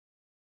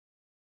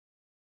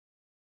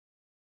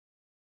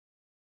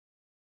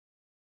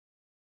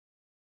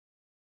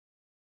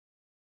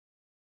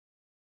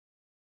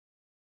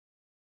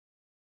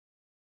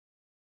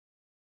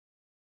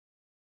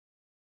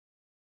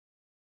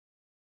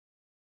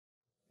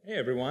Hey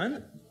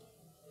everyone,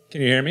 can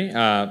you hear me?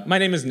 My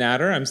name is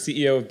Nader, I'm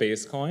CEO of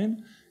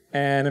Basecoin,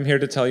 and I'm here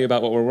to tell you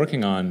about what we're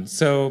working on.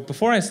 So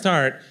before I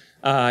start,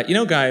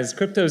 guys,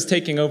 crypto is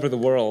taking over the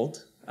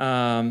world,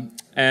 and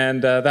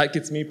that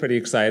gets me pretty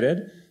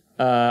excited.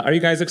 Are you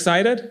guys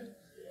excited?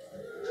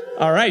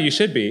 All right, you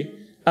should be.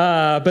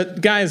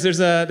 But guys, there's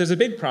a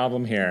big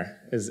problem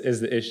here, is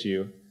the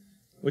issue,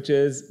 which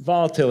is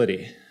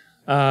volatility.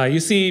 You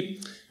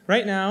see,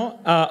 right now,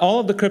 all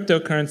of the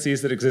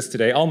cryptocurrencies that exist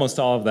today, almost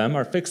all of them,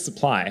 are fixed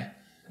supply.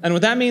 And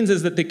what that means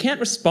is that they can't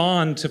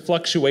respond to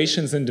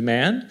fluctuations in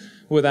demand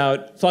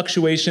without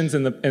fluctuations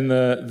in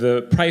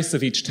the price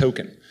of each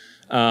token.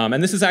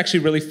 And this is actually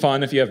really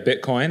fun if you have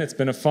Bitcoin. It's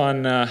been a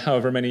fun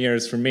however many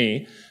years for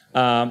me.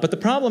 But the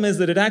problem is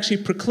that it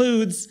actually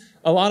precludes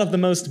a lot of the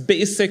most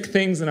basic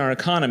things in our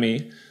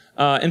economy,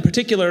 in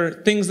particular,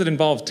 things that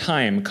involve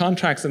time,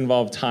 contracts that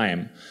involve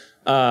time.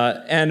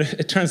 And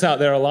it turns out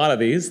there are a lot of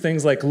these,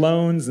 things like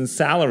loans and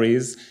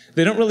salaries.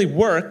 They don't really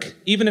work,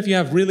 even if you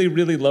have really,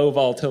 really low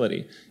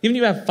volatility. Even if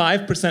you have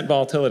 5%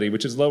 volatility,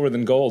 which is lower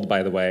than gold,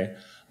 by the way.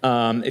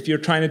 If you're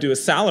trying to do a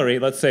salary,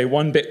 let's say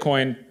 1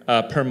 Bitcoin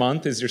per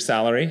month is your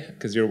salary,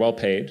 because you're well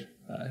paid,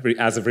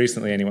 as of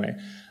recently anyway.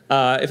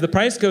 If the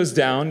price goes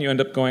down, you end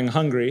up going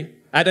hungry.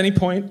 At any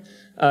point,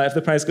 if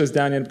the price goes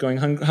down, you end up going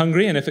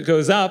hungry. And if it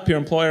goes up, your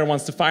employer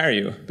wants to fire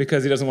you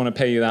because he doesn't want to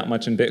pay you that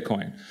much in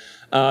Bitcoin.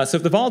 So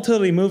if the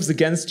volatility moves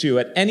against you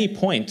at any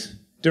point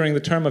during the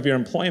term of your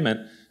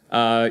employment,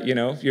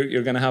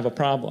 you're going to have a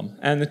problem.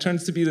 And it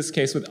turns to be this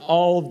case with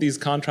all of these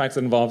contracts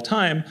that involve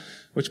time,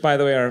 which, by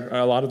the way, are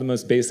a lot of the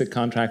most basic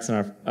contracts in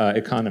our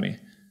economy.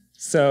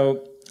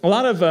 So a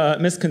lot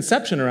of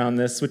misconception around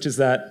this, which is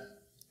that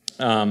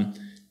a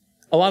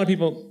lot of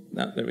people,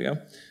 there we go.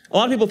 A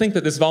lot of people think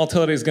that this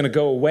volatility is going to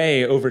go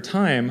away over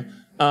time,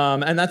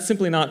 and that's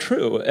simply not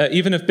true.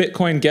 Even if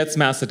Bitcoin gets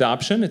mass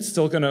adoption, it's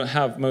still going to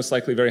have most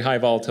likely very high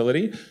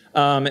volatility.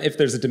 If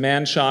there's a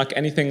demand shock,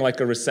 anything like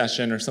a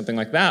recession or something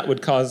like that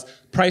would cause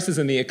prices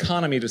in the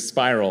economy to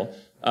spiral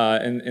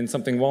in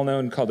something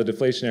well-known called the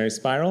deflationary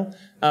spiral.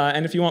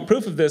 And if you want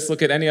proof of this,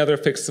 look at any other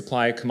fixed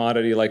supply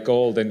commodity like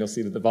gold, and you'll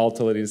see that the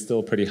volatility is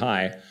still pretty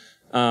high.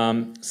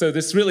 So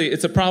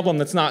it's a problem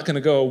that's not going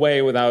to go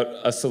away without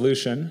a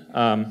solution,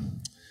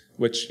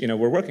 which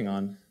we're working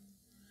on.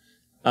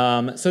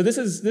 So this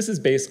is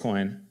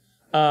Basecoin.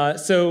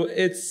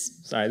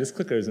 Sorry, this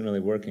clicker isn't really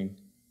working.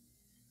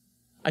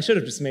 I should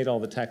have just made all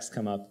the text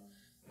come up.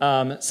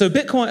 So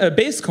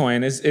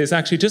Basecoin is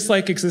actually just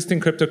like existing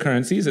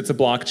cryptocurrencies. It's a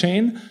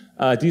blockchain,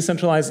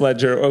 decentralized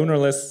ledger,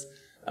 ownerless.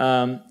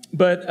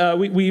 But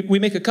we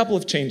make a couple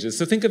of changes.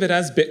 So think of it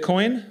as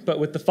Bitcoin, but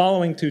with the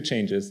following two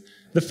changes.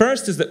 The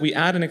first is that we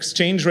add an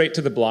exchange rate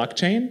to the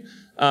blockchain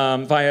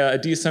via a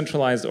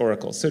decentralized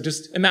oracle. So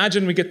just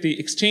imagine we get the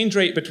exchange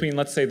rate between,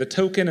 let's say, the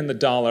token and the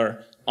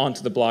dollar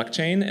onto the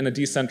blockchain in a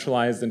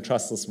decentralized and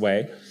trustless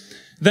way.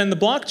 Then the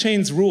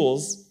blockchain's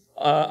rules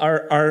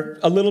are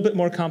a little bit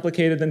more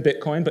complicated than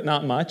Bitcoin, but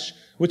not much,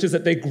 which is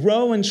that they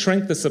grow and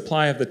shrink the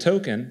supply of the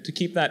token to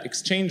keep that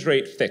exchange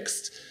rate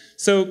fixed.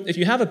 So if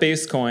you have a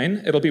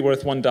Basecoin, it'll be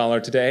worth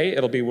 $1 today,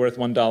 it'll be worth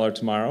 $1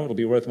 tomorrow, it'll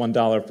be worth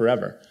 $1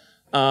 forever.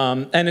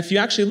 And if you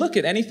actually look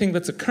at anything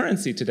that's a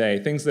currency today,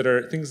 things that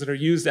are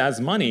used as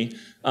money,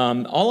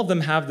 all of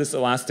them have this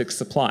elastic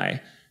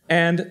supply.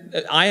 And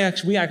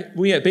we at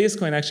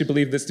Basecoin actually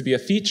believe this to be a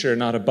feature,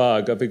 not a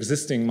bug, of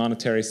existing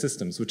monetary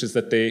systems, which is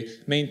that they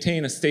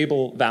maintain a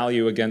stable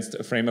value against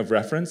a frame of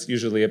reference,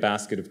 usually a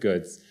basket of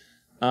goods.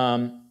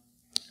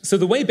 So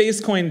the way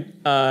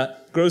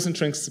Basecoin grows and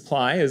shrinks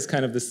supply is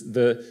kind of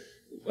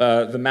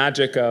the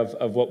magic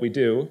of what we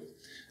do.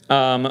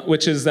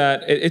 Which is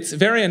that it's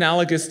very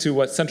analogous to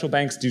what central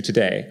banks do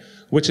today,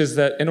 which is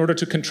that in order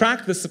to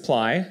contract the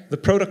supply, the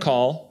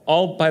protocol,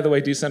 all, by the way,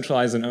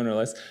 decentralized and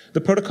ownerless,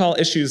 the protocol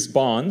issues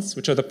bonds,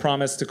 which are the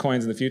promise to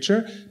coins in the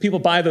future. People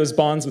buy those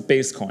bonds with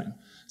Basecoin.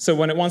 So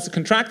when it wants to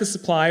contract the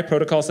supply,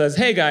 protocol says,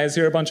 hey guys,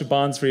 here are a bunch of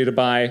bonds for you to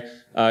buy,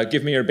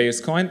 give me your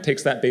Basecoin,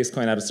 takes that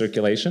Basecoin out of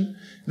circulation.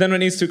 Then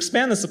when it needs to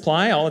expand the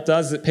supply, all it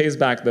does is it pays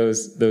back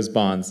those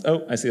bonds.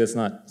 Oh, I see it's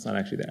not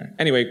actually there.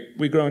 Anyway,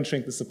 we grow and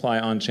shrink the supply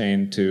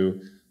on-chain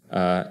to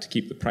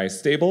keep the price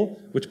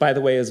stable, which, by the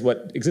way, is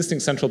what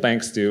existing central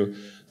banks do.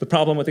 The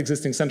problem with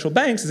existing central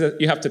banks is that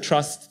you have to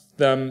trust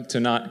them to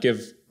not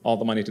give all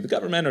the money to the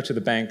government or to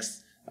the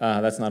banks.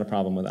 That's not a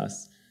problem with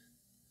us.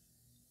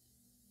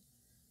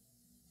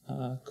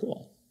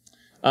 Cool.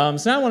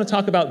 So now I want to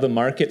talk about the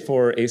market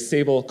for a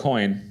stable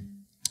coin,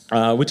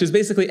 which is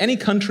basically any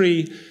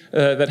country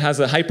that has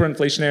a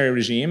hyperinflationary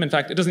regime. In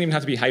fact, it doesn't even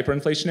have to be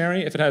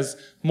hyperinflationary. If it has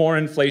more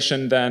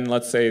inflation than,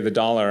 let's say, the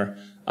dollar,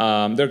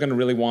 they're going to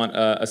really want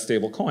a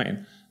stable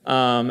coin.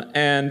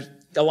 And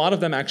a lot of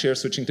them actually are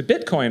switching to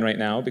Bitcoin right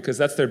now because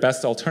that's their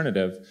best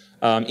alternative.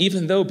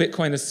 Even though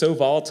Bitcoin is so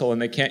volatile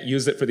and they can't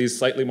use it for these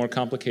slightly more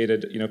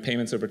complicated,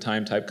 payments over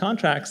time type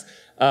contracts,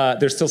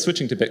 they're still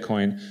switching to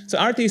Bitcoin. So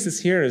our thesis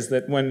here is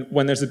that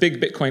when there's a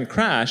big Bitcoin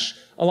crash,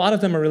 a lot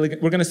of them we're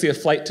going to see a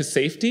flight to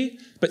safety,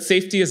 but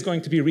safety is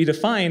going to be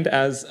redefined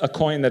as a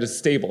coin that is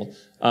stable,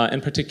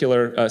 in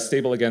particular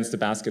stable against a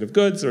basket of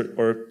goods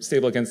or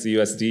stable against the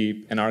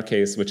USD in our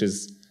case, which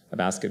is a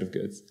basket of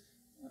goods.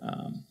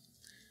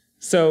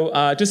 So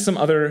just some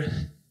other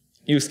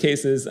use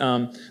cases.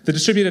 The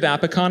distributed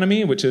app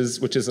economy, which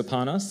is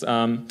upon us.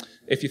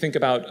 If you think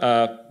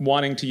about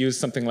wanting to use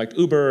something like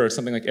Uber or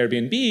something like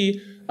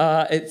Airbnb,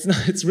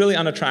 it's really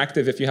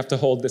unattractive if you have to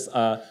hold this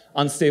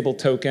unstable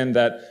token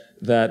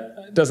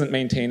that doesn't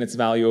maintain its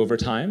value over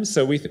time.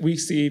 So we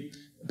see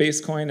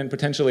Basecoin and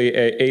potentially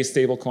a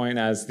stable coin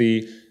as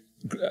the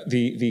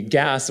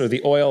gas or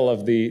the oil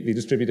of the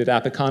distributed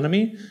app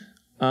economy.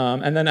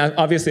 And then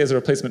obviously as a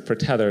replacement for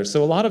Tether.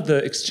 So a lot of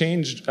the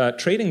exchange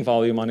trading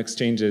volume on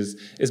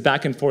exchanges is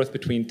back and forth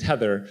between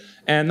Tether.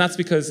 And that's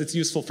because it's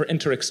useful for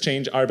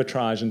inter-exchange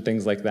arbitrage and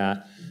things like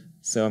that.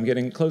 So I'm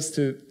getting close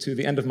to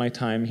the end of my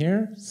time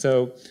here.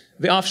 So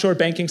the offshore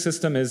banking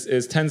system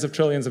is tens of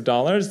trillions of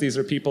dollars. These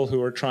are people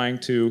who are trying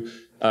to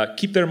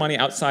keep their money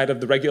outside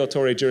of the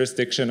regulatory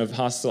jurisdiction of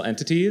hostile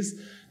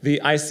entities. The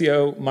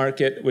ICO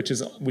market,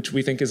 which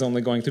we think is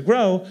only going to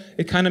grow,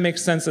 it kind of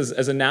makes sense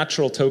as a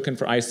natural token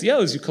for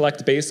ICOs. You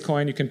collect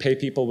Basecoin, you can pay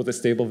people with a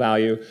stable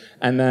value,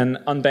 and then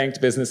unbanked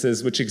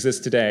businesses, which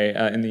exist today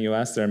in the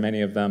US, there are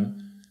many of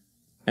them.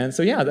 And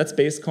so yeah, that's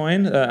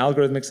Basecoin,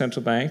 algorithmic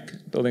central bank,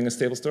 building a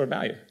stable store of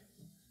value.